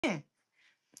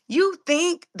You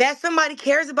think that somebody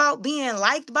cares about being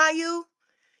liked by you?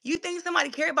 You think somebody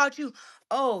care about you?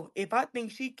 Oh, if I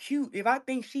think she cute, if I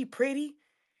think she pretty,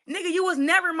 nigga, you was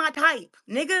never my type,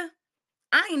 nigga.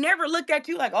 I ain't never looked at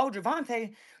you like, oh,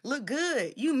 Javante look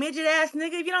good. You midget ass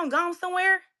nigga. If you don't go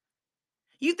somewhere,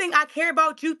 you think I care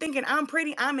about you thinking I'm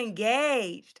pretty? I'm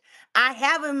engaged. I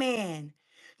have a man.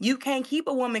 You can't keep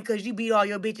a woman because you beat all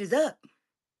your bitches up,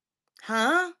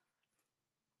 huh?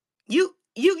 You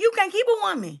can't keep a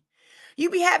woman. You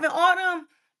be having all them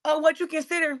what you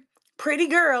consider pretty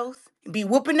girls be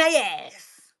whooping their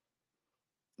ass,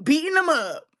 beating them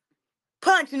up,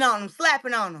 punching on them,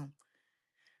 slapping on them.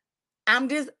 I'm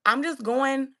just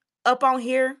going up on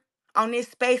here on this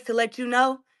space to let you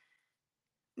know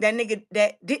that nigga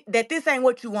that this ain't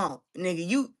what you want, nigga.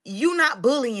 You not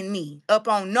bullying me up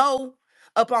on no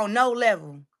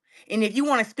level. And if you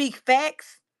want to speak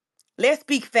facts, let's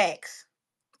speak facts.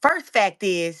 First fact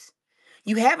is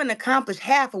you haven't accomplished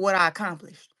half of what I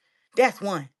accomplished. That's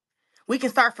one. We can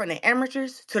start from the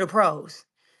amateurs to the pros.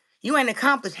 You ain't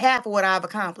accomplished half of what I've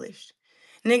accomplished.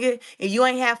 Nigga, if you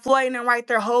ain't have Floyd and them right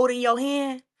there holding your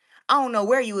hand, I don't know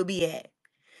where you would be at.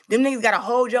 Them niggas gotta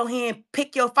hold your hand,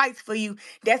 pick your fights for you.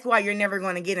 That's why you're never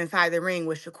gonna get inside the ring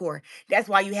with Shakur. That's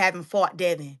why you haven't fought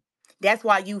Devin. That's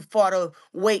why you fought a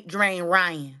weight drain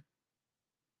Ryan.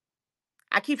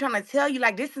 I keep trying to tell you,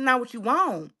 like, this is not what you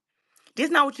want. This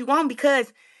is not what you want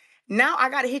because now I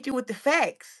gotta hit you with the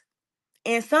facts.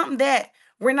 And something that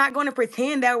we're not gonna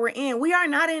pretend that we're in. We are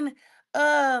not in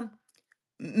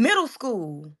middle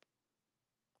school.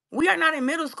 We are not in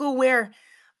middle school where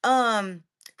um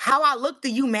how I look to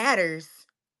you matters.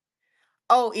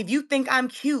 Oh, if you think I'm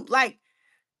cute, like,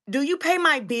 do you pay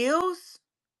my bills?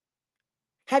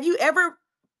 Have you ever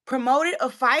promoted a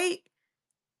fight?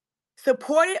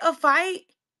 Supported a fight?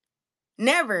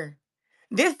 Never.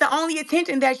 This the only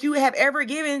attention that you have ever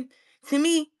given to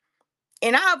me,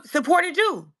 and I've supported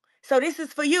you. So this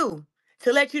is for you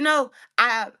to let you know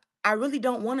I really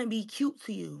don't want to be cute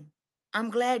to you. I'm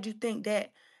glad you think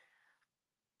that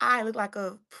I look like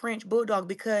a French bulldog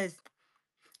because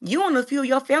you and a few of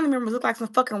your family members look like some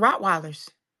fucking Rottweilers.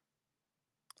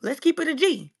 Let's keep it a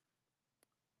G.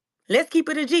 Let's keep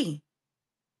it a G.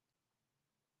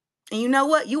 And you know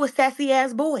what? You a sassy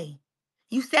ass boy.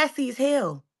 You sassy as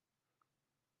hell.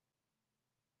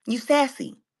 You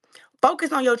sassy.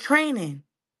 Focus on your training.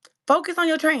 Focus on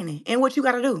your training and what you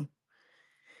gotta do.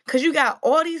 Cause you got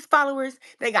all these followers.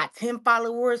 They got 10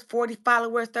 followers, 40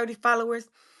 followers, 30 followers,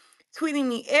 tweeting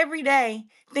me every day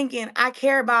thinking I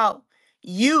care about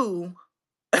you.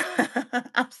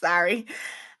 I'm sorry.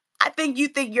 I think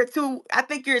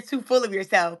you're too full of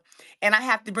yourself. And I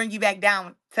have to bring you back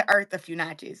down to earth a few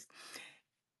notches.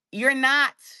 You're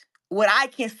not what I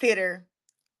consider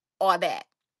all that.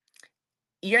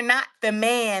 You're not the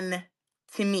man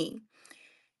to me.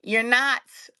 You're not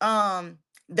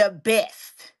the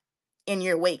best in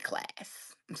your weight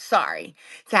class. I'm sorry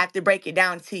to have to break it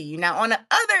down to you. Now on the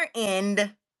other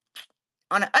end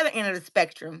of the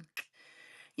spectrum,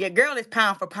 your girl is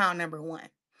pound for pound number one.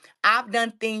 I've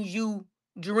done things you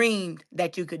dreamed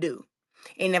that you could do.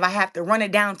 And if I have to run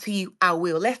it down to you, I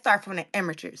will. Let's start from the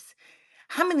amateurs.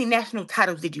 How many national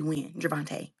titles did you win,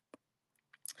 Javante?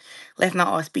 Let's not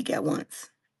all speak at once.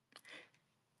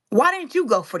 Why didn't you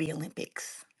go for the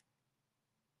Olympics?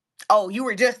 Oh, you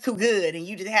were just too good and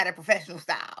you just had a professional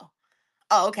style.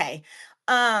 Oh, okay.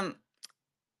 Um,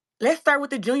 let's start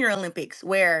with the Junior Olympics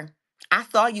where I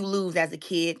saw you lose as a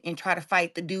kid and try to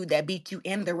fight the dude that beat you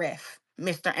in the ref,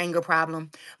 Mr. Anger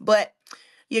Problem. But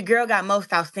your girl got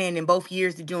most outstanding both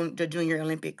years the Junior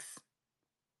Olympics.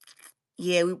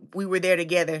 Yeah, we were there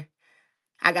together.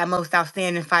 I got most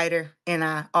outstanding fighter, and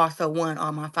I also won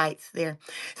all my fights there.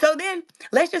 So then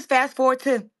let's just fast forward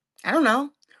to, I don't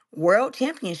know, world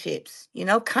championships,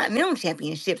 continental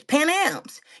championships, Pan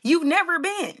Ams. You've never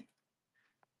been.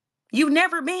 You've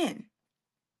never been.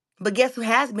 But guess who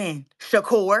has been?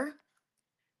 Shakur.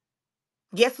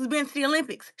 Guess who's been to the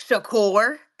Olympics?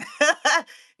 Shakur.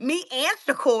 Me and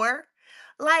Shakur.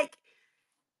 Like,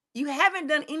 you haven't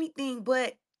done anything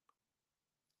but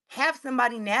have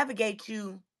somebody navigate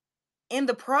you in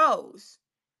the pros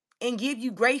and give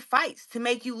you great fights to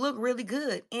make you look really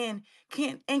good. And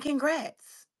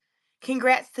congrats.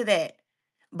 Congrats to that.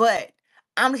 But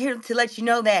I'm here to let you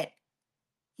know that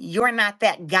you're not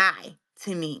that guy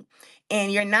to me.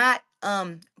 And you're not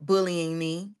bullying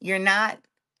me. You're not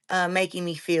making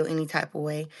me feel any type of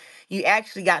way. You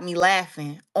actually got me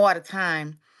laughing all the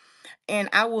time. And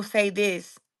I will say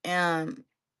this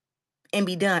and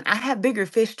be done. I have bigger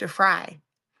fish to fry.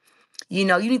 You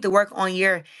need to work on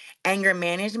your anger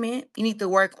management. You need to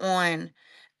work on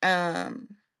um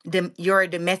your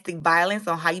domestic violence,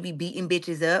 on how you be beating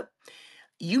bitches up,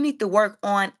 you need to work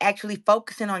on actually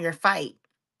focusing on your fight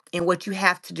and what you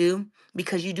have to do,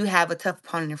 because you do have a tough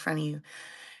opponent in front of you.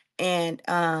 And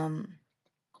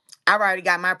I've already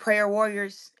got my prayer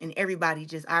warriors and everybody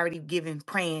just already giving,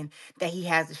 praying that he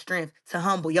has the strength to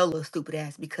humble your little stupid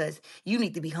ass, because you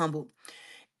need to be humbled.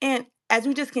 And as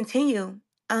we just continue,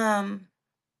 um,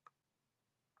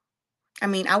 I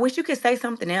mean, I wish you could say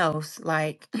something else.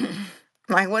 Like,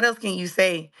 like what else can you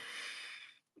say?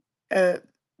 Uh,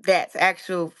 that's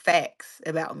actual facts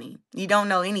about me. You don't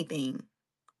know anything,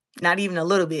 not even a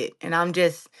little bit. And I'm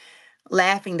just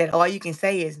laughing that all you can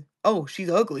say is, "Oh, she's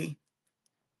ugly."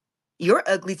 You're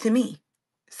ugly to me.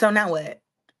 So now what?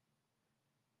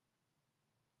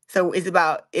 So it's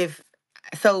about if.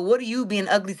 So what do you being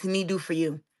ugly to me do for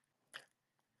you?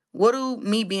 What do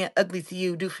me being ugly to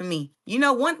you do for me? You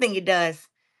know, one thing it does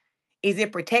is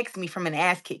it protects me from an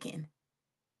ass kicking.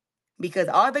 Because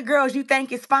all the girls you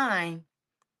think is fine,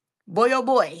 boy oh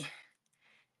boy,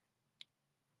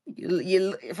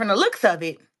 from the looks of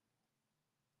it,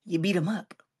 you beat them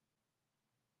up.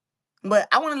 But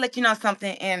I want to let you know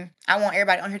something, and I want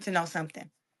everybody on here to know something.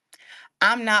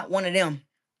 I'm not one of them.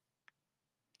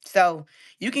 So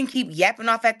you can keep yapping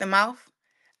off at the mouth.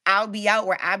 I'll be out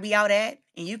where I be out at,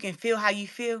 and you can feel how you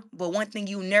feel. But one thing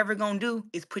you never gonna do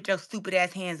is put your stupid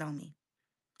ass hands on me.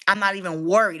 I'm not even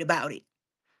worried about it.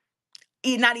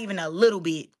 Not even a little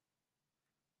bit.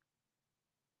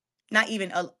 Not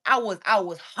even a. I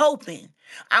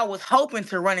was hoping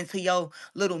to run into your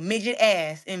little midget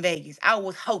ass in Vegas. I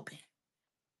was hoping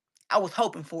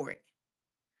for it.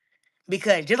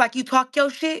 Because just like you talk your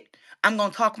shit, I'm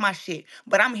gonna talk my shit.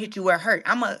 But I'm gonna hit you where it hurt.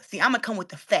 I'm gonna come with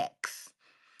the facts.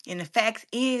 And the facts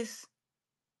is,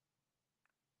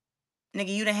 nigga,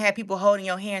 you done had people holding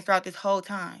your hands throughout this whole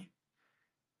time.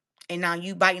 And now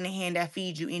you biting the hand that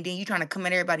feeds you, and then you trying to come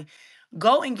at everybody.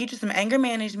 Go and get you some anger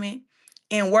management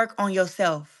and work on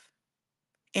yourself.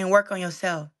 And work on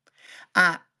yourself.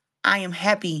 I I am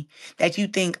happy that you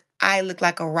think I look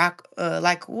like a rock,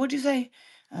 like what'd you say?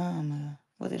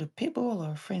 Was it a pit bull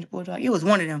or a French bulldog? It was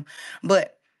one of them.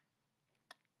 But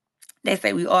they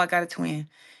say we all got a twin.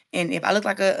 And if I look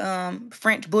like a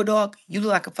French bulldog, you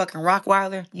look like a fucking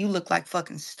Rottweiler. You look like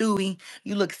fucking Stewie.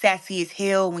 You look sassy as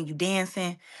hell when you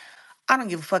dancing. I don't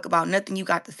give a fuck about nothing you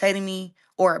got to say to me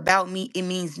or about me. It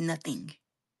means nothing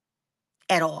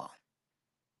at all.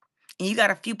 And you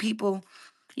got a few people,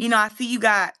 I see you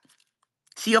got,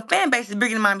 see, your fan base is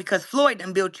bigger than mine because Floyd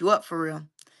done built you up for real.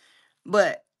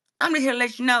 But I'm just here to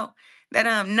let you know that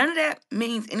none of that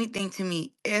means anything to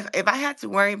me. If I had to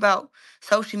worry about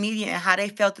social media and how they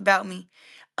felt about me,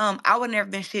 I would never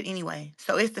been shit anyway.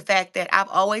 So it's the fact that I've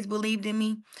always believed in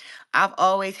me. I've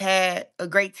always had a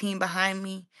great team behind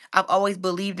me. I've always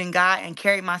believed in God and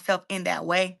carried myself in that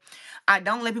way. I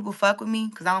don't let people fuck with me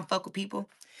because I don't fuck with people.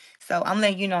 So I'm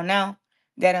letting you know now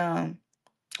that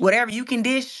whatever you can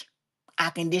dish,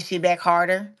 I can dish it back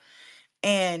harder.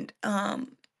 And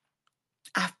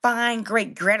I find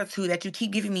great gratitude that you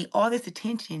keep giving me all this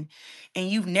attention and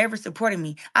you've never supported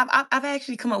me. I've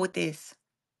actually come up with this.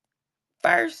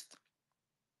 First,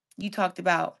 you talked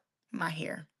about my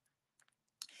hair.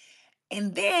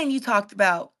 And then you talked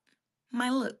about my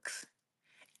looks.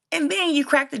 And then you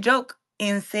cracked a joke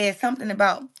and said something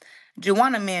about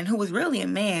Joanna man, who was really a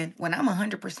man when I'm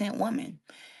 100% woman.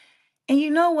 And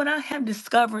you know what I have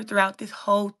discovered throughout this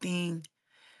whole thing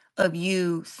of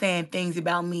you saying things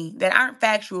about me that aren't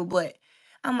factual, but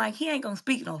I'm like, he ain't gonna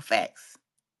speak no facts.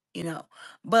 you know.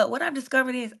 But what I've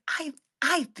discovered is I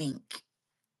think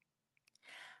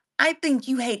I think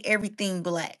you hate everything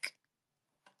black.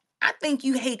 I think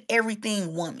you hate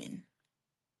everything woman.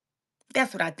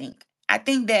 That's what I think. I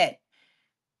think that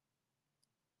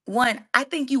one, I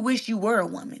think you wish you were a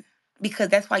woman because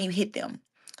that's why you hit them.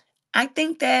 I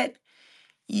think that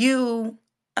you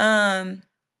um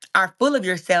are full of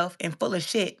yourself and full of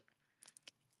shit.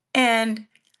 And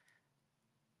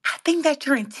I think that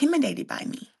you're intimidated by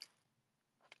me.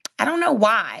 I don't know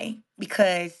why,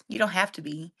 because you don't have to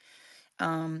be.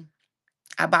 Um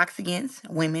I box against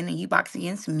women and you box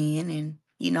against men. And,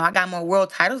 I got more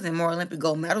world titles and more Olympic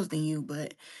gold medals than you,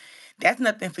 but that's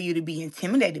nothing for you to be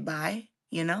intimidated by.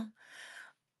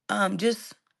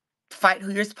 Just fight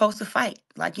who you're supposed to fight.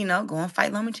 Like, go and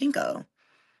fight Lomachenko.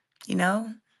 You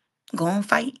know, go and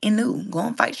fight Inu. Go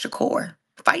and fight Shakur.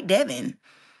 Fight Devin.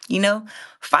 You know,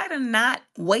 fight a not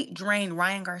weight drained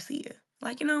Ryan Garcia.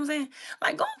 Like, you know what I'm saying?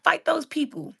 Like, go and fight those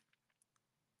people.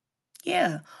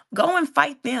 Yeah, go and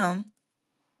fight them.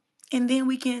 And then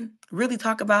we can really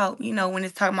talk about, when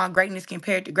it's talking about greatness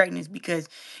compared to greatness, because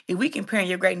if we comparing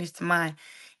your greatness to mine,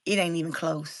 It ain't even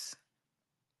close.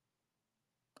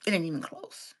 It ain't even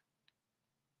close.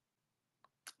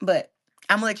 But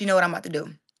I'm gonna let you know what I'm about to do,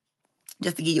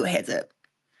 just to give you a heads up.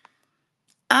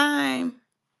 I'm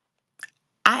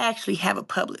I actually have a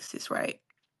publicist, right?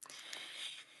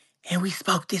 And we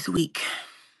spoke this week,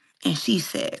 and she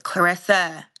said,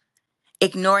 Claressa,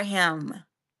 ignore him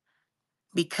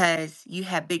because you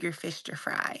have bigger fish to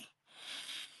fry.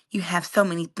 You have so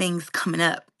many things coming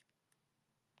up,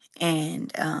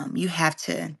 and you have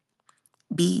to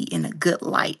be in a good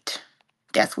light.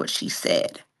 That's what she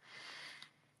said.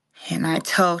 And I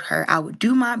told her I would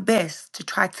do my best to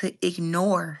try to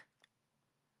ignore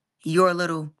your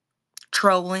little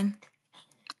trolling,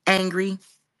 angry,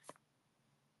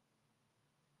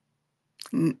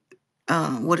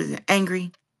 what is it?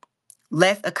 Angry,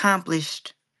 less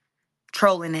accomplished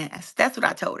trolling ass. That's what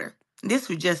I told her. This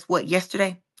was just what,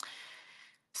 yesterday?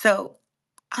 So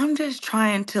I'm just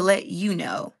trying to let you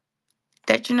know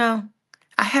that,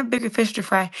 I have bigger fish to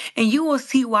fry. And you will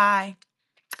see why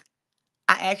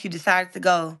I actually decided to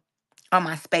go on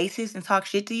my spaces and talk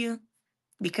shit to you,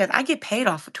 because I get paid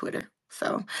off of Twitter.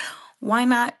 So why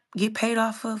not get paid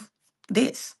off of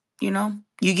this?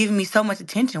 You giving me so much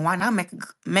attention. Why not make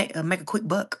a quick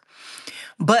buck?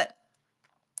 But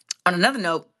on another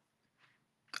note,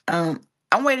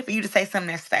 I'm waiting for you to say something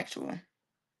that's factual.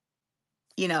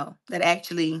 That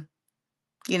actually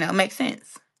makes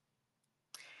sense.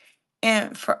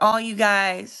 And for all you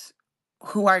guys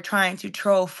who are trying to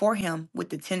troll for him with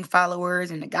the 10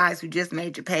 followers and the guys who just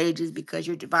made your pages because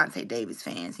you're Javante Davis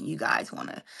fans and you guys want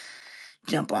to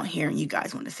jump on here and you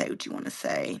guys want to say what you want to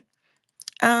say.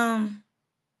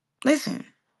 Listen,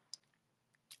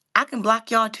 I can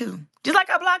block y'all too. Just like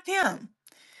I blocked him.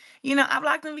 I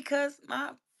blocked him because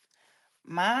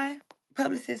my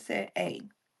publicist said, hey,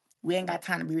 we ain't got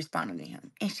time to be responding to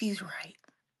him. And she's right.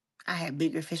 I had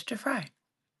bigger fish to fry.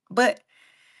 But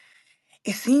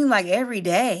it seemed like every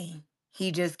day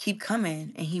he just keep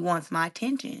coming and he wants my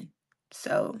attention.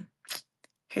 So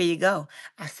here you go.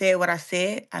 I said what I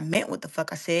said. I meant what the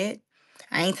fuck I said.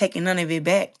 I ain't taking none of it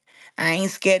back. I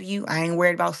ain't scared of you. I ain't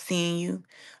worried about seeing you.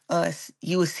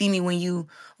 You will see me when you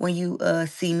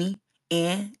see me,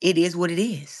 and it is what it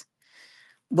is.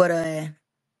 But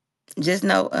just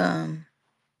know,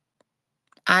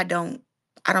 I don't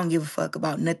I don't give a fuck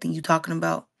about nothing you talking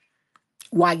about.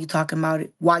 Why you talking about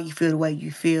it? Why you feel the way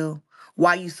you feel?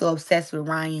 Why you so obsessed with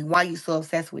Ryan? Why you so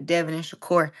obsessed with Devin and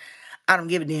Shakur? I don't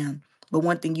give a damn. But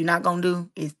one thing you're not gonna do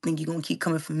is think you're gonna keep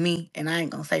coming for me and I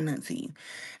ain't gonna say nothing to you.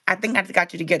 I think I just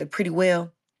got you together pretty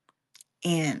well.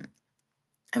 And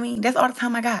I mean, that's all the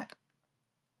time I got.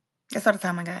 That's all the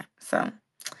time I got. So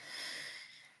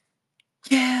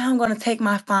yeah, I'm gonna take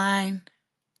my fine,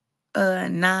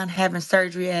 non having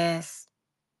surgery ass,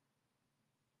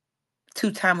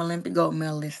 2-time Olympic gold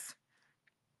medalist,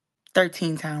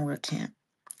 13-time world champ,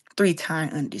 3-time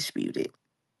undisputed.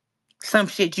 Some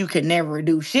shit you could never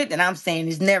do. Shit that I'm saying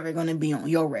is never gonna be on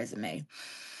your resume.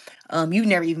 You've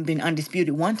never even been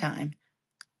undisputed one time.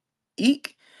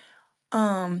 Eek.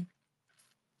 Um,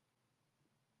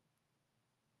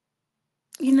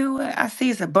 you know what? I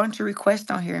see it's a bunch of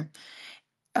requests on here.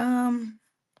 Um,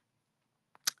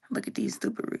 look at these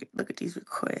look at these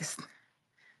requests.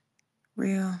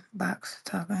 Real box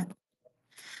talk on.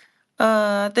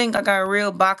 I think I got a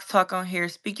real box talk on here.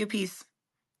 Speak your piece.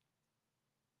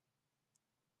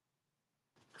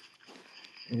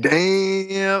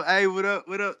 Damn. Hey, what up?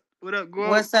 What up? What up, Gwo?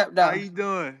 What's up, How though? you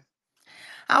doing?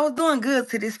 I was doing good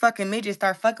till this fucking midget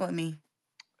start fucking with me.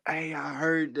 Hey, I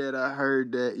heard that. I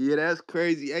heard that. Yeah, that's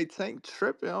crazy. Hey, Tank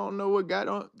tripping. I don't know what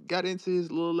got into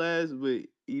his little ass, but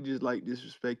he just like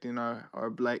disrespecting our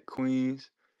black queens.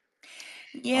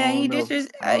 I Yeah, don't know.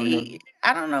 I don't know.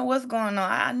 I don't know what's going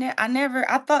on. I never.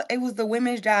 I thought it was the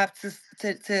women's job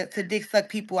to dick suck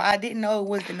people. I didn't know it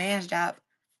was the man's job.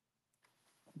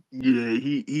 Yeah,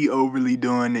 he overly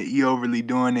doing it. He overly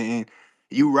doing it, and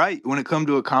you right when it comes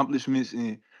to accomplishments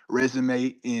and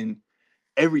resume and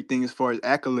everything as far as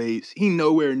accolades. He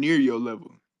nowhere near your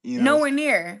level. You know, Nowhere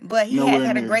near, but he has nowhere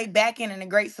had a near. great backing and a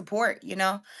great support.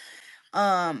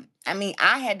 I mean,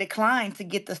 I had declined to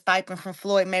get the stipend from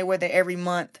Floyd Mayweather every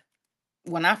month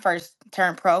when I first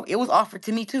turned pro. It was offered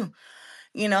to me too,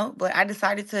 but I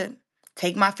decided to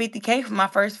take my 50K from my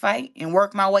first fight and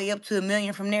work my way up to 1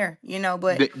 million from there.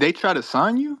 But They try to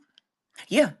sign you.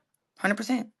 yeah,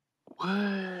 100%.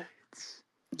 What?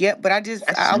 Yeah, but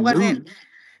That's I wasn't. news.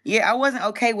 Yeah, I wasn't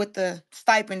okay with the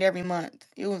stipend every month.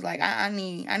 It was like I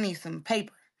need some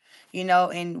paper.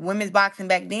 And women's boxing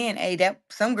back then, hey, that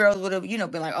some girls would have,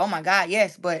 been like, oh my God,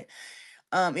 yes. But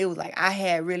it was like I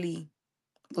had really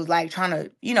was like trying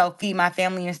to, feed my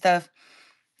family and stuff.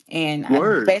 And I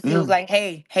Word. basically Yeah. was like,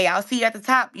 hey, I'll see you at the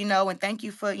top, and thank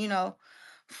you for,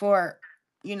 for,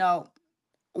 you know,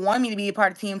 wanting me to be a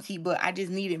part of TMT, but I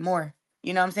just needed more.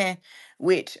 You know what I'm saying?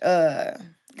 Which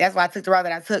that's why I took the route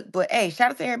that I took. But hey,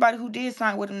 shout out to everybody who did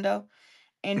sign with him though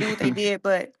and do what they did.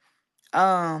 But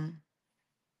um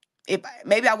if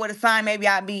maybe I would have signed, maybe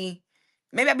I'd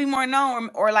be more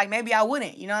known, or like maybe I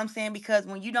wouldn't, you know what I'm saying? Because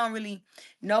when you don't really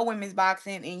know women's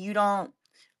boxing and you don't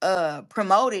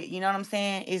promote it, you know what I'm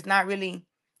saying? It's not really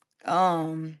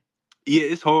um Yeah,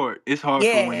 it's hard. It's hard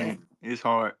for yeah. women. It's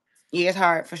hard. Yeah, it's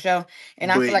hard for sure.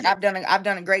 And I feel But like I've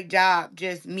done a great job,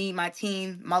 just me, my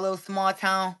team, my little small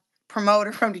town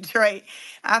promoter from Detroit.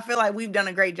 I feel like we've done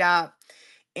a great job,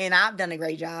 and I've done a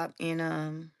great job,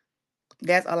 and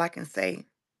that's all I can say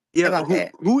yeah, about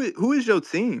that. who is your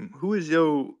team? Who is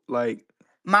your like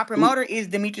My who promoter is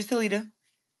Demetrius Salita.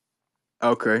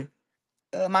 okay.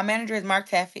 My manager is Mark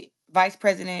Taffet, vice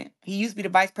president. He used to be the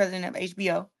vice president of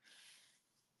HBO,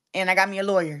 and I got me a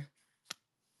lawyer.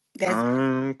 That's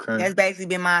Okay. that's basically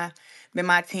been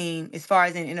my team as far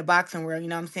as in the boxing world. You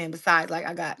know what I'm saying? Besides, like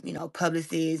I got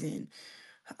publicists and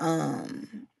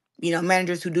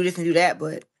managers who do this and do that,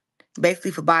 but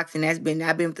basically for boxing,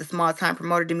 I've been with the small time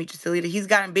promoter Demetrius Salita. He's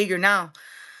gotten bigger now,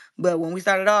 but when we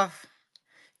started off,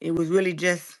 it was really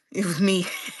just it was me.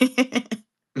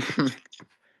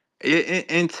 Yeah,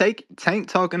 and take Tank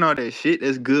talking all that shit.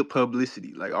 That's good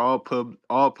publicity. Like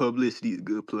all publicity is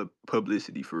good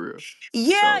publicity for real.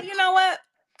 Yeah, So you know what?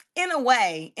 In a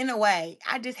way,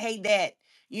 I just hate that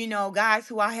guys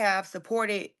who I have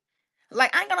supported.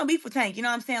 Like, I ain't got no beef with Tank. You know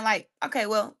what I'm saying? Like, okay,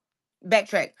 well,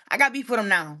 backtrack. I got beef with him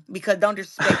now because don't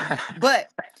disrespect him. But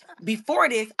before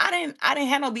this, I didn't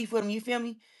have no beef with him. You feel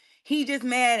me? He just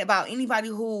mad about anybody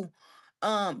who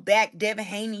back Devin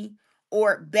Haney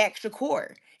or back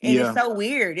Shakur. And it's yeah, so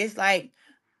weird. It's like,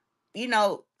 you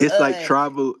know, it's like uh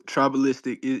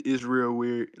tribalistic is real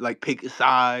weird. Like pick a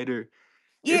side or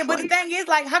yeah, it's but the like thing is,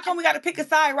 like, how come we got to pick a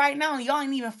side right now and y'all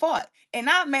ain't even fought? And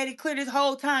I've made it clear this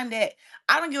whole time that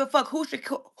I don't give a fuck who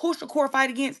Shakur fight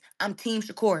against. I'm Team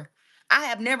Shakur. I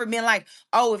have never been like,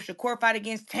 oh, if Shakur fight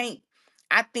against Tank,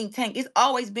 I think Tank. It's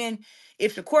always been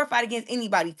if Shakur fight against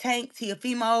anybody, Tank,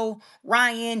 Tiafimo,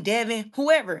 Ryan, Devin,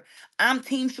 whoever. I'm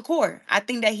Team Shakur. I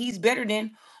think that he's better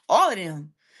than all of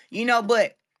them.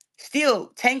 But still,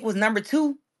 Tank was number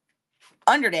two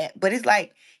under that. But it's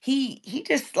like he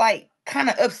just like kind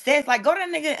of obsessed. Like go to that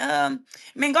nigga,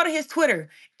 man, go to his Twitter.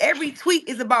 Every tweet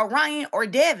is about Ryan or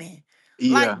Devin.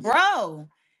 yeah, Like, bro,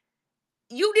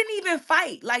 you didn't even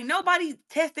fight. Like nobody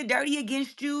tested dirty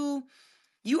against you.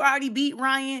 You already beat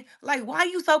Ryan. Like, why are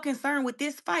you so concerned with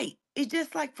this fight? It's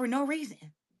just like for no reason.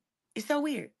 It's so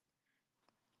weird.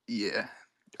 yeah.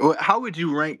 How would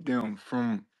you rank them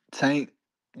from Tank,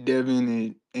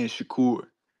 Devin, and Shakur?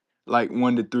 Like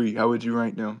 1 to 3. How would you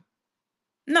rank them?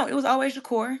 No, it was always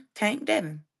Shakur, Tank,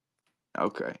 Devin.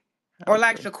 Okay. Or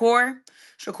like Okay.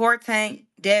 Shakur, Tank,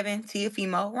 Devin,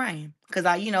 Tiafimo, Ryan. Cause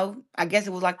I guess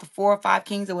it was like the 4 or 5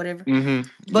 kings or whatever.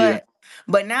 Yeah.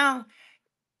 But now,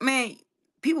 man,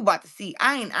 people about to see.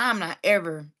 I'm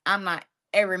not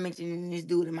ever mentioning this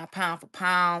dude in my pound for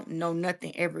pound. No,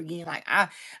 nothing ever again. Like I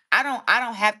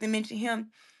don't have to mention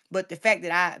him. But the fact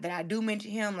that I do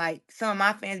mention him, like some of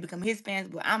my fans become his fans.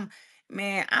 But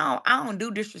man, I don't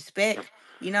do disrespect.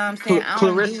 You know what I'm saying? I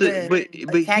don't do Clarissa, the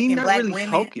but he attacking not black really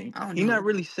women. talking. I don't He do not it.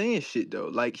 really saying shit though.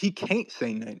 Like he can't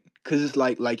say nothing because it's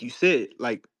like you said,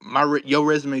 like your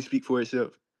resume speak for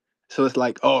itself. So it's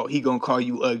like, oh, he gonna call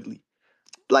you ugly.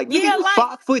 Like nigga, Yeah, you like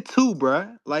 5'2",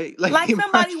 bruh. Like Like man,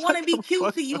 somebody want shut to be the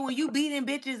cute fuck to you up. and you beating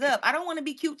bitches up. I don't want to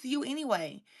be cute to you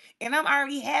anyway. And I'm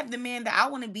already have the man that I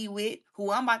want to be with,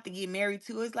 who I'm about to get married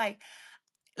to. It's like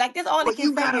that's all Oh, it can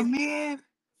you say got a is, man?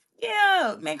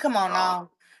 yeah, man, come on Oh,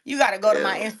 now. You got to go to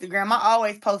my hell, Instagram. I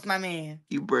always post my man.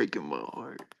 you breaking my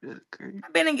heart. That's crazy.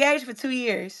 I've been engaged for 2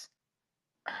 years.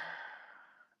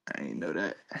 I ain't know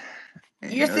that. I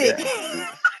ain't You're know sick. that.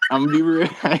 I'm gonna be real.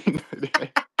 I ain't know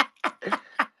that.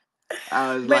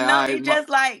 I was But like, all no, right, it's just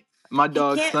like he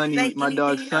can't say My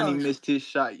dog anything Sonny else. missed his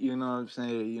shot. You know what I'm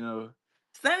saying? You know.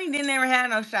 Sonny didn't ever have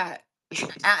no shot.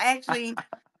 I actually,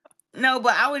 no,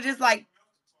 but I was just like,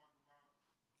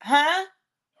 huh?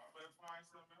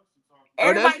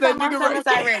 Oh, that's Everybody that talking about nigga something right else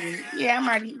already. Yeah, I'm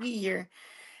already here.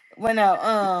 Well, no,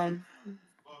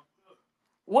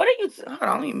 what are you? Hold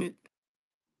on, let me mute.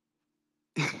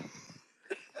 there.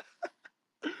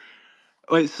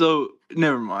 Wait, so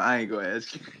never mind. I ain't gonna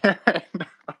ask you.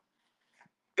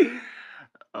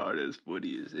 Oh, that's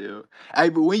funny as hell. Hey,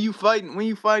 but when you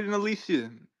fighting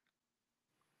Alicia,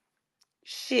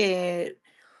 Shit,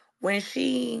 when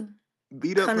she?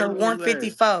 Beat up Come her to little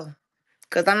ass. 154.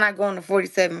 Cause I'm not going to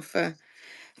 47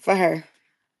 for her.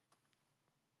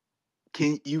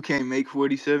 Can't make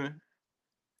 47?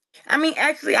 I mean,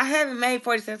 actually, I haven't made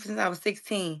 47 since I was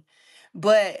 16.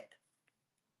 But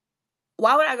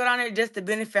why would I go down there just to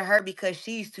benefit her because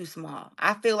she's too small?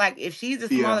 I feel like if she's a Yeah.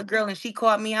 smaller girl and she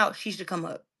called me out, she should come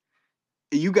up.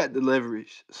 You got the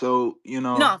leverage. So,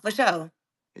 No, for sure.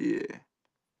 yeah.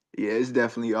 Yeah, it's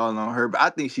definitely all on her. But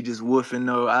I think she just woofing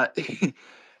though. I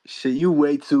shit, you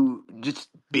way too just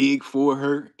big for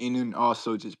her and then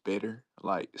also just better,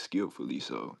 like skillfully.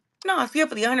 So No,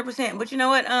 skillfully, 100%. But you know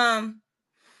what?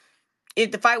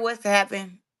 If the fight was to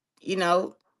happen, you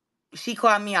know, she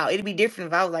called me out. It'd be different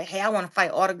if I was like, hey, I want to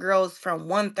fight all the girls from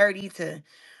 130 to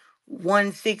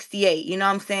 168. You know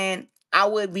what I'm saying? I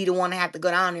would be the one to have to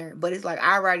go down there. But it's like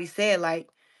I already said, like,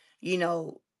 you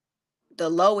know, the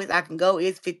lowest I can go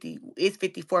is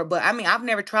 54. But I mean, I've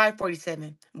never tried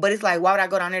 47. But it's like, why would I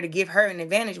go down there to give her an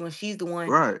advantage when she's the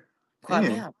one right. called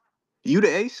me Yeah. out? You the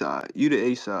A side. You the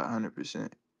A side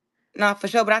 100%. No, for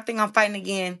sure. But I think I'm fighting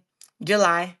again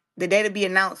July. The day to be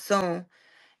announced soon.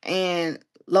 And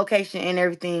location and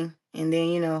everything. And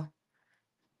then,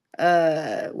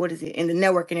 what is it? And the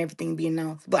network and everything be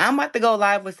announced. But I'm about to go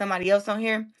live with somebody else on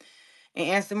here and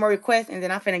answer more requests, and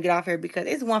then I'm finna get off here because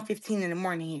it's 1:15 in the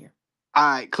morning here. All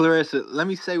right, Clarissa, let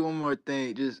me say one more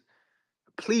thing. Just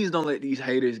please don't let these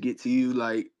haters get to you.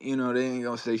 Like, they ain't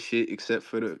gonna say shit except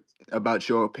for the about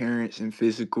your appearance and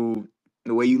physical,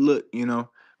 the way you look,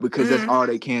 because that's Mm-hmm. all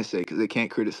they can say, because they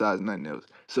can't criticize nothing else.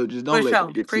 So just For don't let that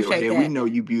sure. get to your Appreciate head. We that. know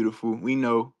you beautiful. We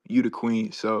know you the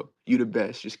queen. So you the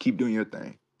best. Just keep doing your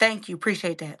thing. Thank you.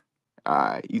 Appreciate that. All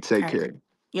right, you take All right. care.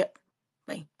 Yep.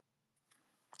 Bye.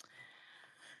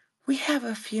 We have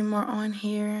a few more on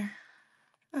here.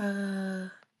 Uh,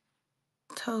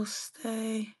 Toast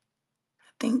Day.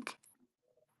 I think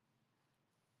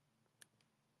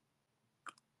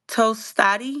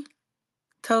Toastati.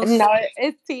 No, Toast.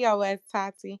 it's TOS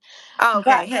Tati. Oh, But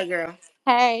okay. Hey, girl.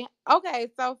 hey, okay,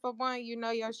 so for one,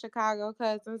 your Chicago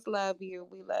cousins love you.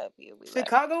 We love you. We love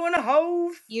Chicago in the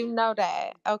hose. you know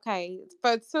that. Okay.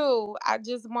 For two, I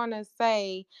just want to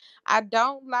say I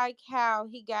don't like how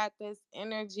he got this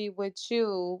energy with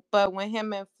you, but when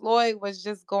him and Floyd was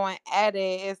just going at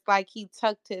it, it's like he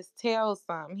tucked his tail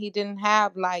some. He didn't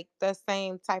have like the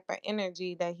same type of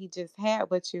energy that he just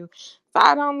had with you. So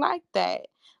I don't like that.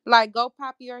 Like go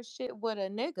pop your shit with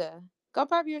a nigga. Go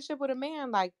pop your shit with a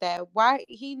man like that. Why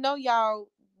he know y'all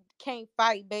can't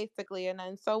fight basically and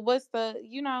then so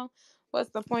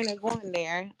what's the point of going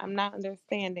there? I'm not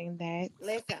understanding that.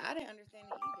 Listen, I didn't understand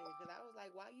it either because I was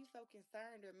like, why are you so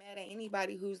concerned or mad at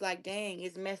anybody who's like, dang,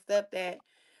 it's messed up that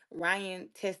Ryan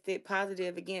tested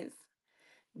positive against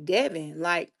Devin?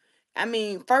 Like, I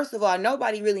mean, first of all,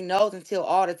 nobody really knows until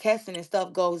all the testing and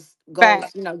stuff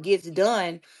Fact. gets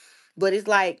done. But it's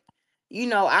like,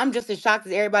 I'm just as shocked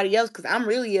as everybody else because I'm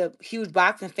really a huge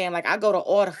boxing fan. Like, I go to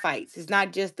all the fights. It's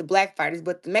not just the black fighters,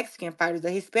 but the Mexican fighters,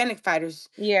 the Hispanic fighters.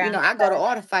 Yeah. I go to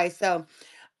all the fights. So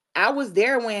I was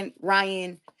there when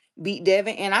Ryan beat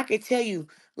Devin, and I could tell you,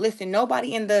 listen,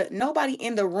 nobody in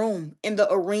the room in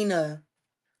the arena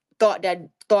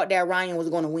thought that Ryan was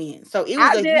going to win. So it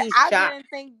was I a did huge I shock. didn't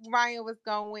think Ryan was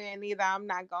gonna win either. I'm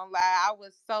not gonna lie. I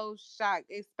was so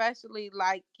shocked, especially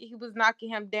like he was knocking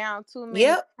him down too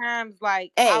many Yep. times.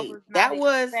 Like I Hey, was not that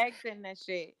was expecting that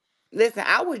shit. listen.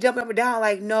 I was jumping up and down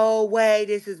like, no way,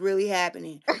 this is really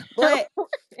happening. But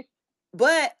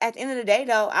but at the end of the day,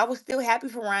 though, I was still happy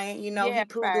for Ryan. Yeah, He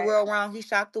proved the fact. world wrong. He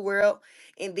shocked the world,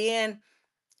 and then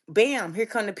bam, here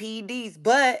come the PEDs.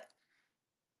 But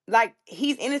like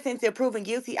he's innocent till proven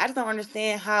guilty. I just don't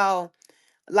understand how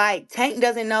like Tank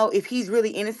doesn't know if he's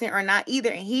really innocent or not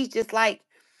either, and he's just like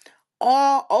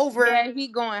all over. Yeah, he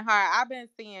going hard. I've been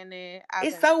seeing it. I've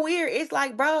It's been. so weird. It's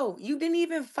like, bro, you didn't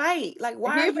even fight. Like,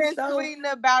 why are He you been so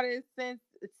tweeting about it since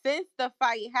the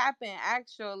fight happened.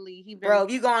 Actually, he been bro?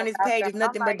 If you go on tweeting this about page, them. there's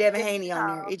I'm nothing but like, Devin damn. Haney on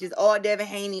there. It's just all Devin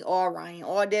Haney, all Ryan,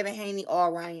 all Devin Haney,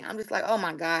 all Ryan. I'm just like, oh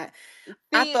my god.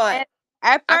 I See, thought and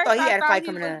at I first thought he I had a thought fight he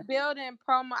coming was up. building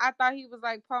promo. I thought he was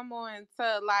like promoing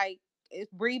to like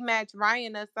rematch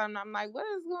Ryan or something. I'm like, what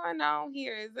is going on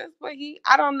here? Is this what he?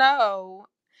 I don't know.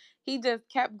 He just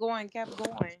kept going.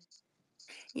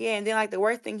 Yeah, and then like the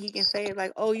worst thing he can say is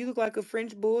like, oh, you look like a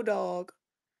French bulldog.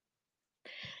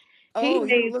 He Oh,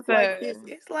 you needs look like to. this.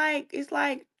 It's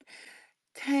like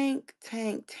Tank,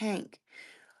 Tank, Tank.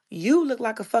 You look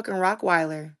like a fucking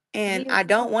Rottweiler, and He I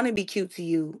don't want to be cute to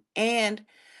you. And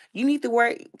you need to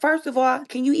work. First of all,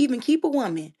 can you even keep a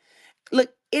woman?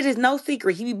 Look, it is no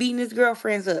secret he be beating his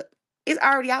girlfriends up. It's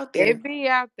already out there. it be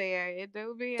out there. It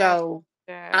do be out So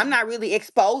I'm Yeah. not really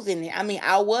exposing it. I mean,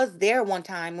 I was there one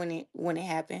time when it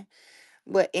happened,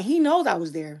 but and he knows I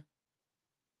was there.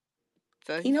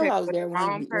 So He he knows picked I was with there the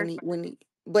wrong person. when he.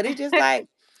 But it's just like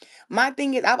my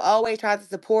thing is, I've always tried to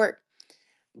support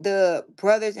the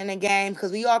brothers in the game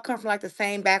because we all come from like the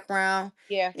same background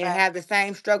Yeah, and fact. have the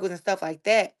same struggles and stuff like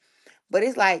that. But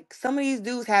it's like some of these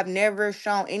dudes have never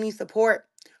shown any support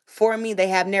for me. They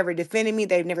have never defended me.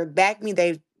 They've never backed me.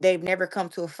 They've never come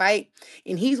to a fight.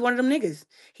 And he's one of them niggas.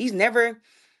 He's never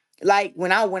like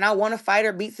when I won a fight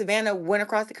or beat Savannah, went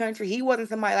across the country. He wasn't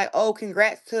somebody like, oh,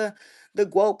 congrats to the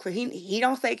GWOC. He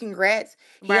don't say congrats.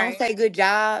 He don't Right. say good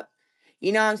job.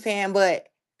 You know what I'm saying? But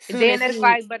soon Then as it's he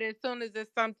like, but as soon as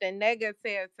it's something negative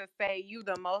to say, you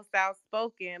the most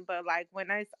outspoken. But like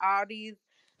when it's all these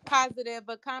positive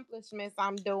accomplishments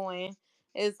I'm doing,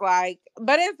 it's like,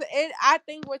 but it. I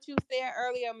think what you said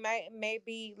earlier may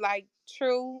be like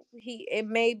true. It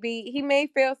may be he may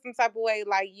feel some type of way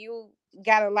like you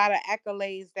got a lot of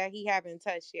accolades that he haven't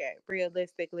touched yet,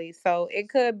 realistically. So it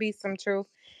could be some truth.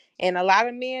 And a lot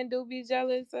of men do be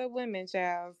jealous of women,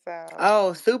 child. So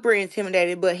oh, super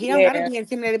intimidated, but he don't gotta yeah. be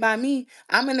intimidated by me.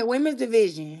 I'm in the women's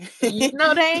division. You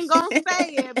know they ain't gonna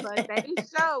say it, but they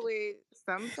show it.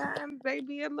 Sometimes they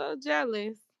be a little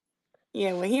jealous.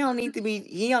 Yeah, well, he don't need to be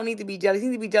jealous. He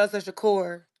need to be jealous of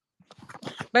Shakur.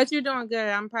 But you're doing good.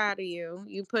 I'm proud of you.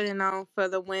 You putting on for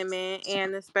the women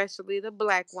and especially the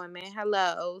black women.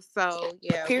 Hello. So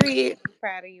yeah, Period. we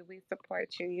proud of you. We support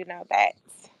you. You know that.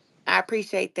 I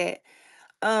appreciate that.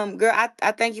 Girl,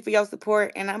 I thank you for your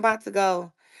support, and I'm about to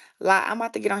go. Like, I'm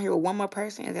about to get on here with one more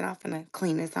person, and then I'm finna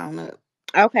clean this on up.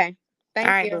 Okay. All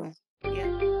Thank right, you. boo.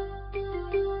 Yep.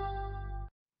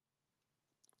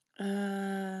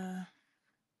 Uh,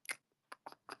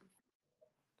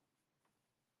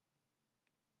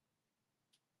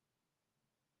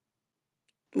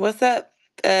 what's up,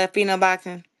 Pheno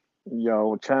Boxing?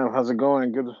 Yo, champ, how's it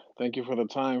going? Good. Thank you for the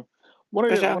time. Wanted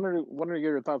For to sure. wanted to wanted to get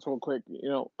your thoughts real quick.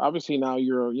 Obviously now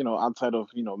you're outside of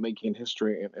making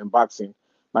history in boxing.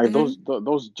 Like Mm-hmm.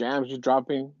 those jams you're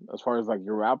dropping as far as like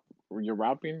your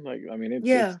rapping. Like I mean it's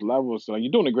Yeah. levels. So, like,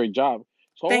 you're doing a great job.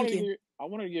 So Thank you. I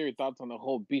wanted to get your thoughts on the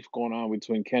whole beef going on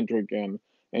between Kendrick and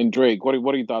Drake. What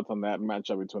are your thoughts on that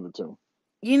matchup between the two?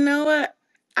 You know what?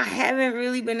 I haven't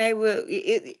really been able.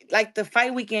 Like the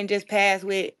fight weekend just passed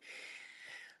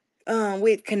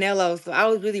with Canelo, so I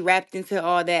was really wrapped into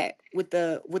all that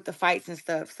with the fights and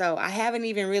stuff. So I haven't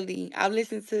even really. I've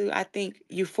listened to I think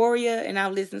Euphoria, and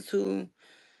I've listened to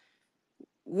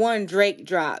one Drake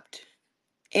dropped,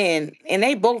 and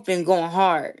they both been going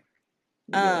hard.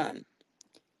 Yeah. Um,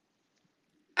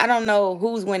 I don't know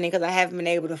who's winning because I haven't been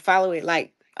able to follow it.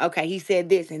 Like, okay, he said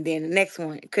this, and then the next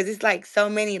one, because it's like so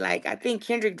many. Like, I think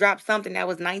Kendrick dropped something that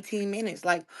was 19 minutes.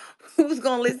 Like, who's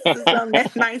gonna listen to something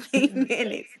that's 19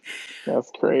 minutes?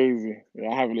 That's crazy. Yeah,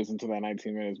 I haven't listened to that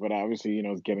 19 minutes, but obviously,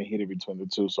 it's getting heated between the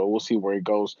two. So we'll see where it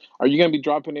goes. Are you gonna be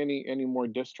dropping any more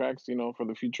diss tracks, for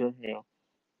the future?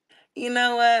 You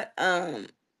know what?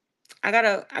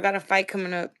 I got a fight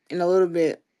coming up in a little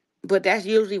bit, but that's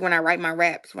usually when I write my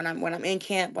raps when I'm in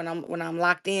camp when I'm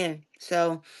locked in.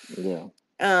 So Yeah.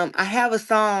 I have a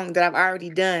song that I've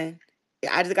already done.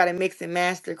 I just got a mix and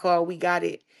master called "We Got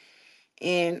It,"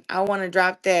 and I want to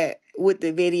drop that with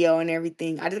the video and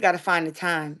everything. I just got to find the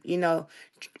time,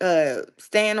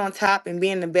 staying on top and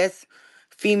being the best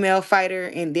female fighter,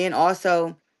 and then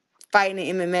also fighting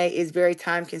in MMA is very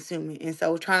time consuming. And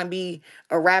so trying to be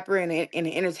a rapper and an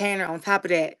entertainer on top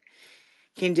of that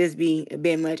can just be a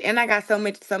bit much. And I got so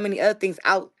many other things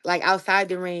out like outside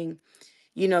the ring,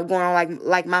 going on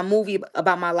like my movie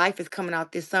about my life is coming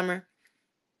out this summer.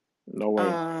 No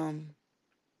way. Um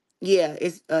yeah,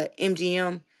 it's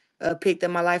MGM picked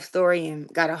up my life story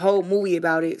and got a whole movie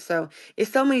about it. So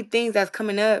it's so many things that's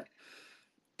coming up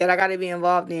that I got to be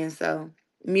involved in. So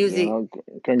music,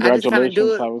 I just kind of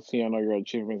do Congratulations, it. obviously, on all your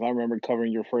achievements. I remember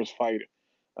covering your first fight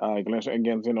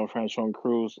against Franchon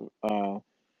Cruz.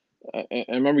 I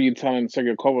remember you telling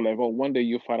Sergey Kovalev, "Oh, one day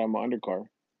you fight on my undercard."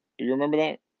 Do you remember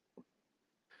that?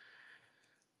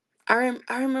 I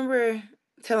remember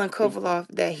telling Kovalov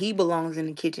that he belongs in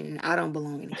the kitchen and I don't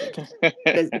belong in the kitchen.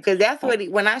 Because that's Uh, what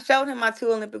when I showed him my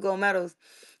two Olympic gold medals,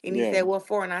 and he said, yeah. "What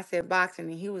for?" And I said,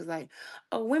 "Boxing." And he was like,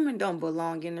 "Oh, women don't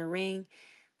belong in the ring;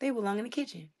 they belong in the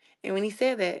kitchen." And when he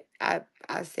said that,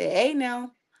 I said, "Hey,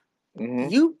 now Hmm.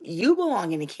 you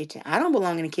belong in the kitchen. I don't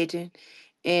belong in the kitchen."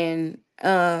 And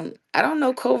I don't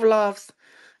know Kovalov's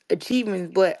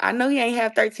achievements, but I know he ain't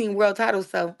have 13 world titles,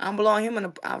 so I'm blowing him in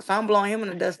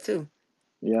the dust too.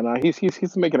 Yeah, no,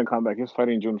 he's making a comeback. He's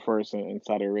fighting June 1st in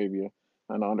Saudi Arabia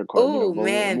on the undercard. Oh But we'll,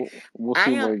 man, we'll we'll I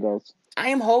see am where it goes. I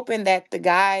am hoping that the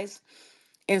guys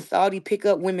and Saudi pick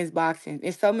up women's boxing.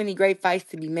 There's so many great fights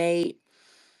to be made,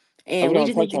 I was and we gonna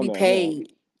just need touch to on be that. Yeah,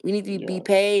 paid. We need to be yeah.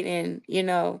 paid, and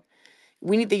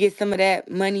we need to get some of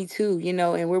that money too.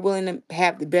 And we're willing to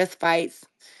have the best fights.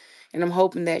 And I'm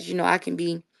hoping that I can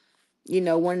be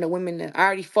one of the women that I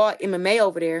already fought MMA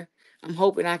over there. I'm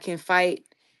hoping I can fight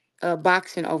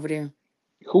boxing over there.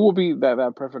 Who will be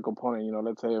that perfect opponent?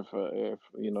 Let's say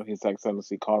if His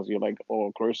Excellency calls you like,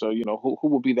 oh, Clarissa, who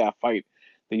will be that fight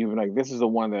that you've been like, this is the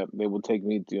one that they will take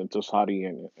me to Saudi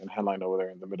and headline over there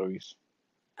in the Middle East.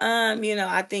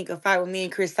 I think a fight with me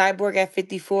and Chris Cyborg at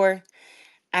 54.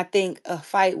 I think a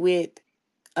fight with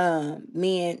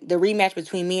me and the rematch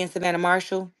between me and Savannah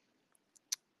Marshall.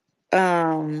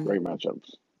 Great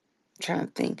matchups. Trying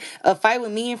to think. A fight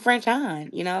with me and French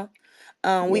Hahn.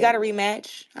 We Yeah. got a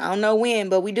rematch. I don't know when,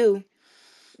 but we do.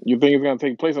 You think it's gonna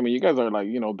take place? I mean, you guys are like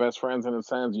best friends in a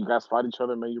sense. You guys fight each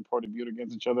other, make your pro debut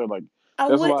against each other. Like, I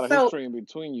there's a would lot of so history in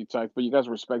between you types, but you guys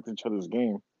respect each other's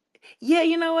game. Yeah,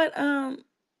 you know what?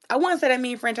 I wouldn't say that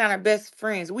me and French Hahn are best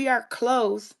friends. We are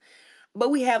close,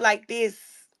 but we have like this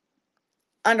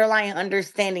underlying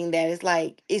understanding that it's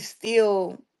like it's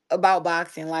still about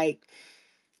boxing. Like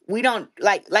we don't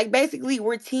like basically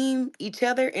we're team each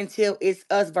other until it's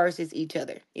us versus each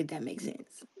other, if that makes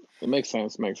sense. It makes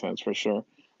sense. Makes sense for sure.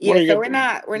 What Yeah, are so you? we're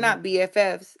not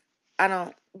BFFs. I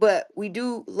don't but we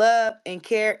do love and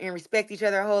care and respect each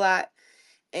other a whole lot.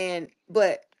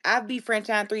 But I've beat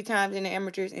Franchine 3 times in the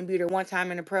amateurs and beat her 1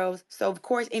 time in the pros. So of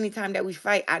course, anytime that we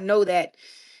fight, I know that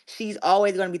she's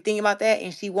always going to be thinking about that,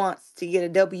 and she wants to get a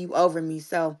W over me.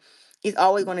 So it's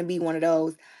always going to be one of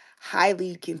those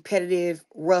highly competitive,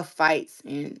 rough fights.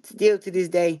 And still to this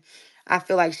day, I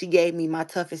feel like she gave me my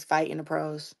toughest fight in the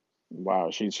pros.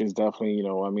 Wow, she's definitely,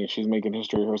 I mean, she's making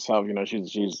history herself.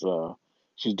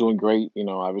 She's doing great.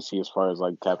 Obviously as far as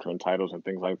like capturing titles and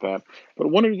things like that. But I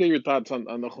wanted to get your thoughts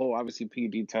on the whole obviously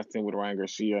PD testing with Ryan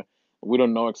Garcia. We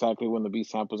don't know exactly when the B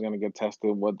sample is going to get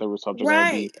tested, what the results are going to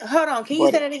Right. be. Hold on. Can you But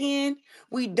say that again?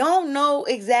 We don't know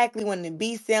exactly when the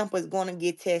B sample is going to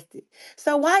get tested.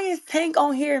 So why is Tank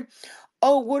on here?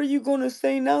 Oh, what are you gonna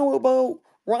say now about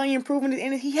Ryan proving his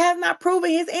innocence? He has not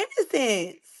proven his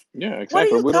innocence. yeah, What are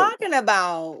exactly. you We don't. talking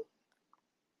about?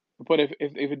 But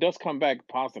if it does come back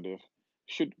positive,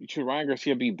 should Ryan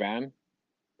Garcia be banned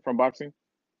from boxing?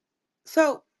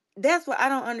 So that's what I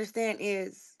don't understand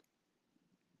is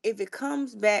if it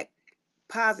comes back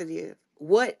positive,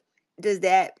 what does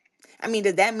that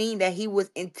does that mean that he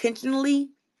was intentionally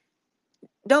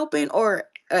doping or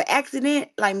an accident?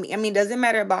 Like does it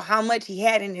matter about how much he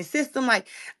had in his system? Like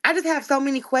I just have so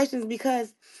many questions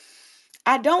because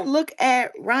I don't look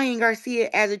at Ryan Garcia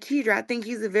as a cheater. I think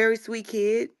he's a very sweet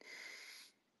kid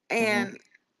Hmm. and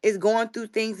is going through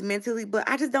things mentally, but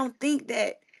I just don't think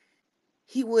that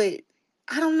he would.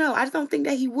 I don't know. I just don't think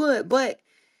that he would. But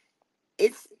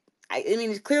it's,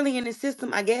 it's clearly in his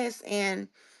system, I guess, and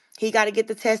he got to get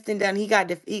the testing done. He got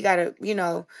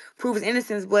to prove his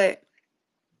innocence. But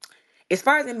as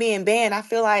far as him being banned, I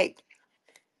feel like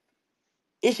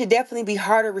it should definitely be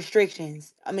harder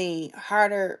restrictions.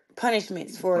 Harder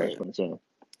punishments for Punishments,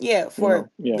 yeah. for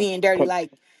Yeah. being dirty. Cut.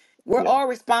 Like we're Yeah. all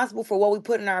responsible for what we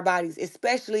put in our bodies,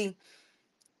 especially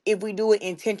if we do it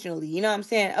intentionally. You know what I'm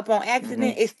saying? Upon Hmm.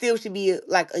 accident, it still should be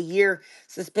like a year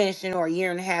suspension or a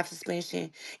year and a half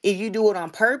suspension. If you do it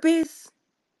on purpose,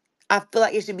 I feel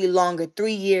like it should be longer,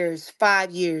 3 years,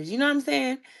 5 years. You know what I'm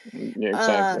saying? Yeah, Um,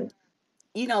 exactly.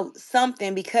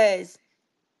 something because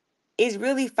it's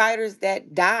really fighters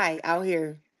that die out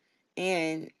here,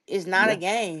 and it's not a Yeah.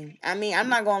 game. I'm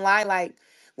not gonna lie. Like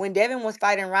when Devin was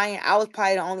fighting Ryan, I was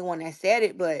probably the only one that said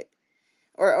it, but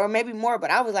or maybe more.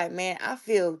 But I was like, man, I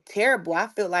feel terrible. I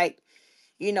feel like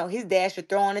his dad should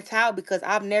throw in the towel because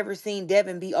I've never seen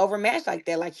Devin be overmatched like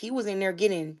that. Like he was in there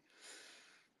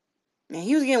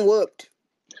he was getting whooped.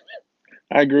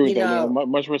 I agree with You that. know,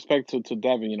 Much respect to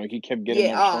Devin. He kept getting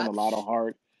yeah, up, showing a lot of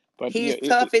heart. But yeah, he's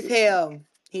tough as hell.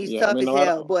 He's yeah. I tough mean, as a lot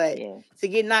hell. of But yeah. to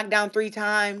get knocked down 3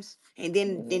 times Hmm.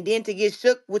 and then to get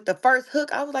shook with the first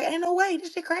hook, I was like, ain't no way,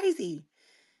 this shit crazy.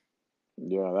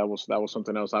 Yeah, that was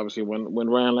something else. Obviously, when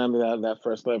Ryan landed that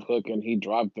first left hook and he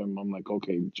dropped him, I'm like,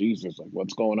 okay, Jesus, like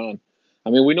what's going on?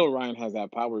 I mean, we know Ryan has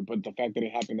that power, but the fact that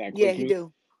it happened that Yeah, he quickly,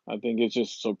 do. I think it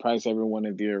just surprised everyone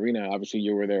in the arena. Obviously,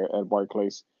 you were there at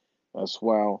Barclays as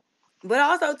well. But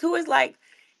also too, it's like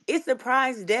it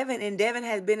surprised Devin, and Devin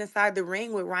has been inside the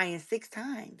ring with Ryan 6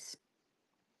 times.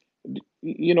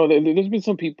 There's been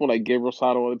some people like Gabriel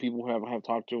Sato, other people who have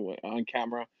talked to on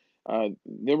camera.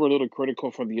 They were a little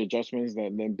critical for the adjustments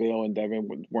that Bill and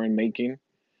Devin weren't making.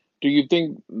 Do you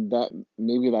think that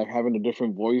maybe like having a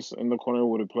different voice in the corner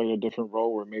would have played a different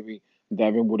role, where maybe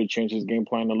Devin would have changed his game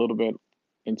plan a little bit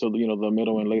into the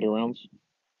middle and later rounds?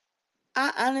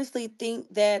 I honestly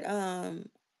think that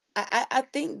I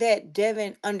think that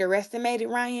Devin underestimated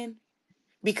Ryan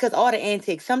because all the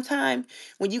antics. Sometimes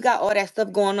when you got all that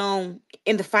stuff going on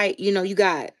in the fight, you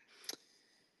got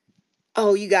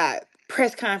you got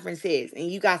press conferences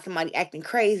and you got somebody acting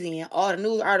crazy and all the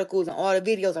news articles and all the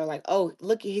videos are like, oh,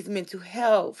 look at his mental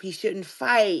health. He shouldn't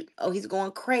fight. Oh, he's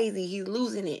going crazy. He's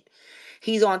losing it.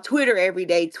 He's on Twitter every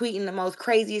day tweeting the most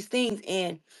craziest things.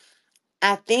 And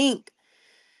I think,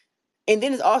 and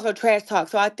then it's also trash talk.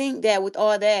 So I think that with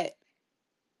all that,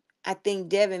 I think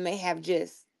Devin may have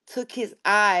just took his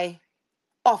eye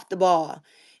off the ball.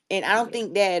 And I don't Yeah.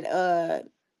 think that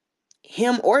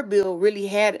him or Bill really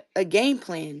had a game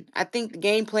plan. I think the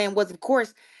game plan was, of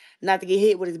course, not to get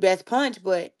hit with his best punch,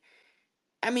 but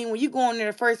I mean, when you go in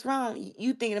there the first round,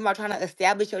 you thinking about trying to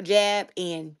establish your jab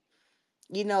and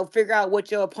figure out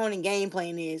what your opponent game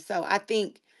plan is. So I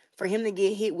think for him to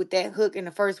get hit with that hook in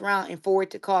the first round and for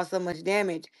it to cause so much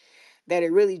damage, that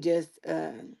it really just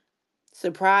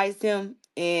surprised him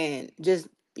and just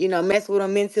messed with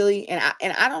him mentally. And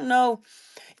I don't know.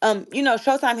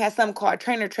 Showtime has something called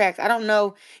trainer tracks. I don't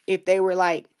know if they were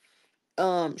like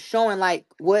showing like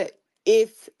what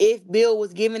if Bill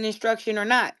was giving instruction or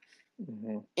not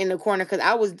Hmm. in the corner, because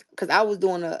I was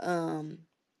doing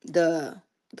the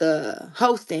the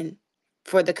hosting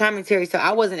for the commentary, so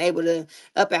I wasn't able to.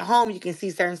 Up at home you can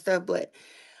see certain stuff, but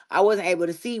I wasn't able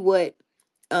to see what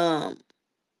um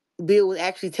Bill was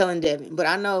actually telling Devin. But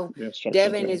I know The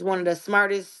instructions, Devin yeah. is one of the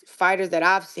smartest fighters that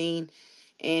I've seen,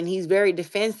 and he's very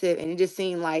defensive. And it just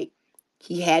seemed like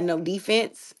he had no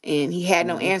defense and he had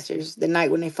no Hmm. answers the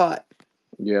night when they fought.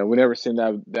 Yeah, we never seen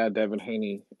that Devin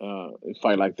Haney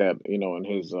fight like that. In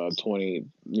his 20,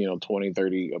 20,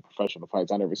 30 professional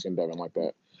fights. I never seen Devin like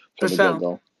that For from the get sure.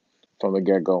 go. From the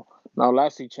get go. Now,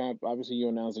 lastly, champ. Obviously, you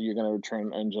announced that you're going to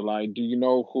return in July. Do you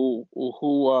know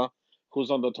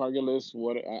who's on the target list?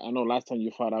 What I know last time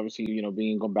you fought, obviously,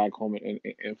 being going back home in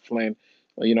Flint.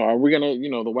 Are we gonna,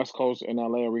 the West Coast in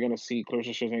LA? Are we gonna see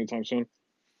Clarissa Shields anytime soon?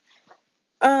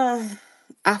 Uh,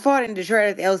 I fought in Detroit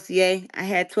at the LCA. I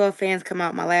had 12 fans come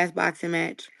out my last boxing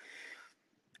match.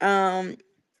 Um,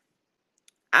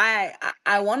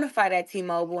 I want to fight at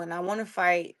T-Mobile and I want to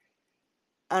fight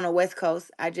on the West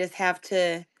Coast. I just have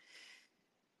to.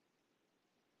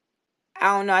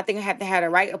 I don't know. I think I have to have the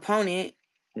right opponent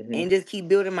Hmm. and just keep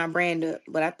building my brand up.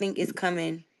 But I think it's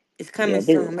coming. It's Yeah, coming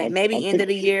soon. I Maybe end think, of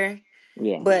the year,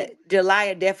 yeah, but July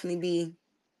will definitely be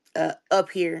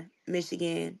up here,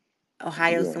 Michigan,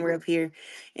 Ohio, yeah. somewhere up here,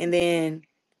 and then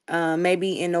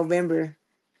maybe in November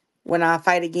when I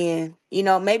fight again.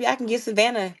 Maybe I can get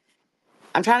Savannah.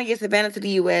 I'm trying to get Savannah to the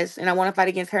U.S. and I want to fight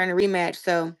against her in a rematch.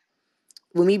 So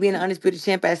with me being an undisputed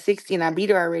champ at 60 and I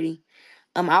beat her already,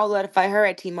 I would love to fight her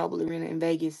at T-Mobile Arena in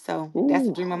Vegas. So that's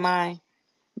a Ooh, dream of mine.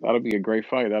 that'll be a great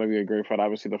fight. That'll be a great fight.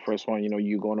 Obviously, the first one,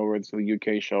 you going over to the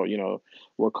UK show,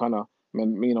 what kind of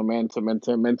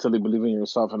mentally believing in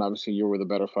yourself, and obviously you were the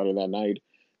better fighter that night.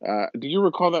 Do you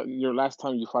recall that your last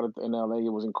time you fought in LA,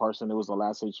 it was in Carson? It was the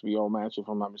last HBO match, if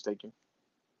I'm not mistaken.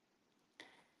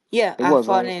 Yeah, It I was,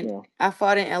 fought right? in Yeah. I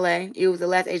fought in LA. It was the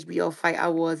last HBO fight.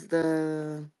 Was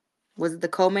it the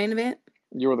co-main event?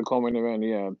 You were the co-main event,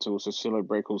 yeah, to Cecilia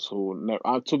Brækhus, who,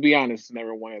 to be honest,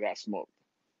 never wanted that smoke.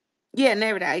 Yeah,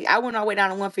 never that. I went all the way down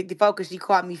to 154 because she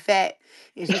called me fat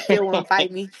and she still won't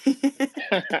fight me.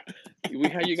 We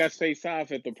had you guys face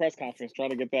off at the press conference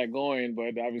trying to get that going,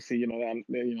 but obviously,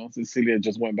 Cecilia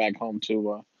just went back home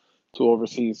to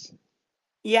overseas.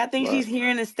 Yeah, I think But she's here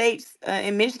in the States,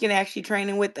 in Michigan, actually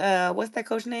training with what's that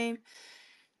coach name?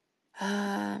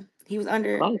 He was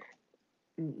under Kronk,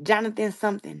 Jonathan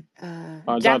something.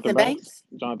 Jonathan Jonathan Banks, Banks.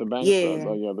 Jonathan Banks, Yeah,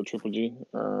 yeah, the Triple G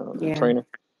yeah, trainer.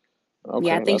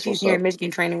 yeah. I Okay, think that's she's what's here in up.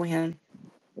 Michigan training with him.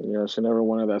 Yeah, she never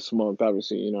wanted that smoke,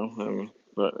 obviously,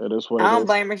 but it is what it I don't is.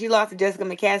 blame her. She lost to Jessica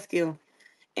McCaskill,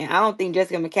 and I don't think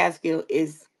Jessica McCaskill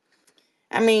is.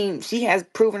 I mean, she has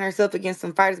proven herself against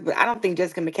some fighters, but I don't think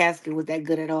Jessica McCaskill was that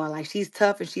good at all. Like she's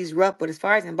tough and she's rough, but as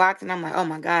far as in boxing, I'm like, oh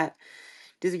my god,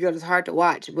 this girl is hard to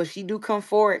watch. But she do come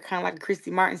forward, kind of like a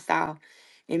Christy Martin style.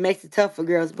 It makes it tough for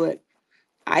girls, but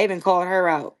I even called her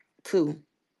out too.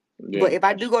 But Yeah, if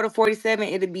I do go to 47,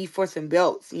 it'd be for some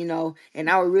belts, and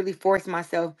I would really force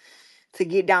myself to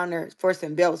get down there for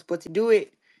some belts. But to do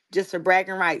it just for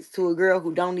bragging rights to a girl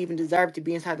who don't even deserve to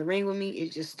be inside the ring with me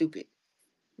is just stupid.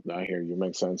 I hear you.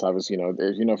 Makes sense. Obviously,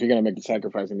 if you're gonna make the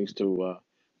sacrifice, it needs to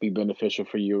be beneficial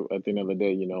for you at the end of the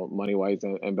day. Money wise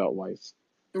and belt wise.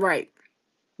 Right.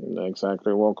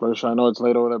 Exactly. Well, Clarissa, I know it's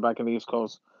late over there back in the East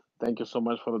Coast. Thank you so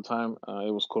much for the time.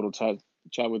 It was cool to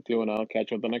chat with you, and I'll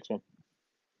catch you at the next one.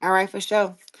 All right, for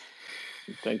sure.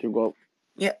 Thank you, Go.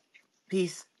 Yep.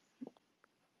 Peace.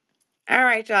 All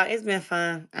right, y'all. It's been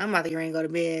fun. I'm about to get ready and go to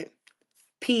bed.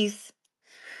 Peace.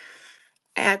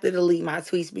 I have to delete my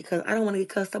tweets because I don't want to get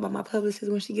cussed out by my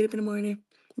publicist when she get up in the morning.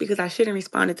 Because I shouldn't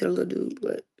respond to the little dude.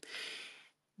 But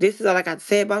this is all I got to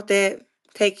say about that.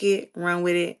 Take it, run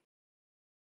with it.